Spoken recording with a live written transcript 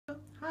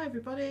Hi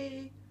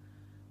everybody,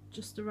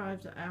 just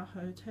arrived at our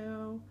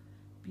hotel.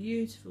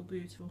 Beautiful,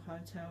 beautiful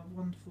hotel,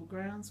 wonderful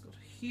grounds, got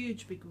a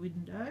huge big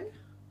window,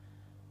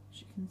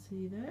 as you can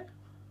see there.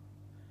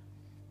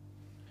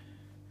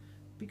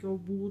 Big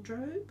old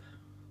wardrobe,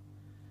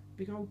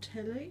 big old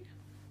telly,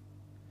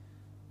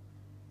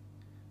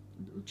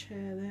 a little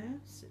chair there,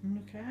 sit and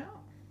look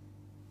out.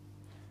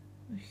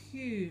 A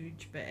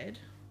huge bed,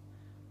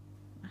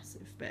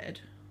 massive bed,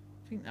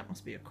 I think that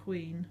must be a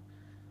queen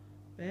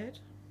bed.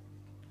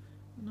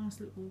 A nice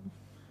little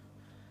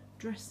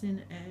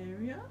dressing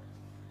area,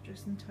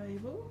 dressing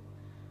table,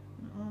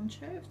 an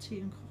armchair with tea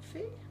and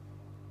coffee.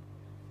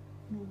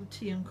 And all the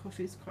tea and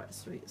coffee is quite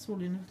sweet. It's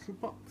all in a little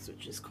box,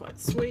 which is quite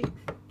sweet.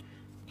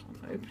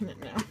 Can't open it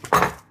now.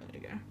 There you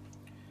go.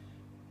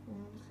 All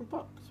in a little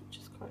box, which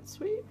is quite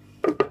sweet.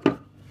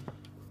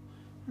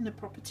 And a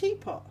proper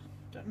teapot.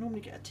 Don't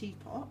normally get a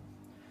teapot.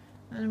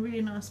 And a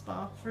really nice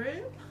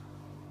bathroom.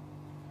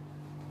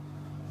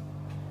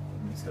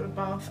 It's got a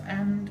bath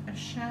and a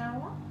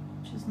shower,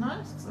 which is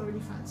nice because I really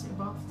fancy a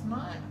bath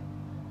tonight.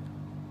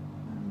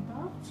 And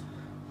bath.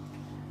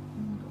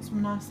 And we've got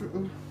some nice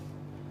little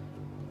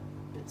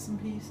bits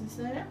and pieces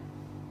there.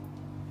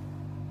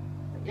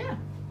 But yeah,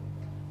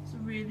 it's a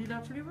really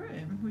lovely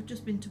room. We've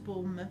just been to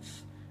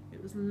Bournemouth.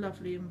 It was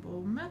lovely in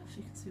Bournemouth.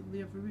 You can see all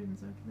the other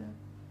rooms over there.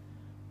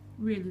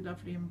 Really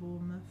lovely in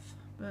Bournemouth.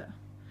 But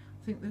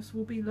I think this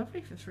will be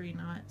lovely for 3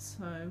 nights.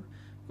 So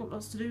we've got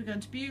lots to do. We're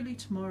going to Beaulieu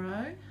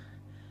tomorrow.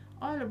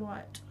 Isle of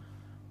Wight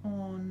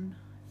on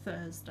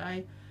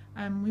Thursday,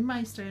 and we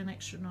may stay an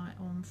extra night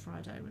on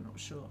Friday, we're not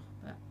sure,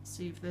 but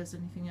see if there's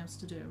anything else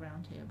to do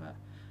around here. But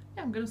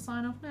yeah, I'm going to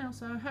sign off now,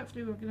 so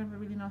hopefully we're going to have a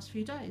really nice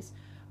few days.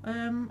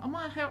 I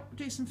might help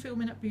do some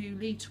filming at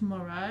Beaulieu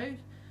tomorrow.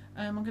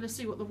 I'm going to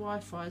see what the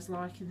Wi-Fi is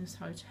like in this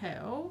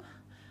hotel.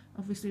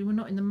 Obviously we're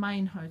not in the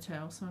main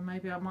hotel, so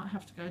maybe I might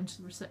have to go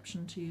into the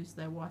reception to use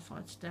their Wi-Fi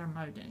to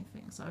download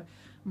anything. So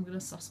I'm going to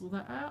suss all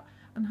that out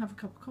and have a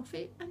cup of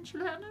coffee and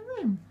chill out in a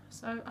room.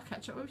 So I'll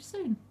catch up with you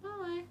soon.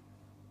 Bye.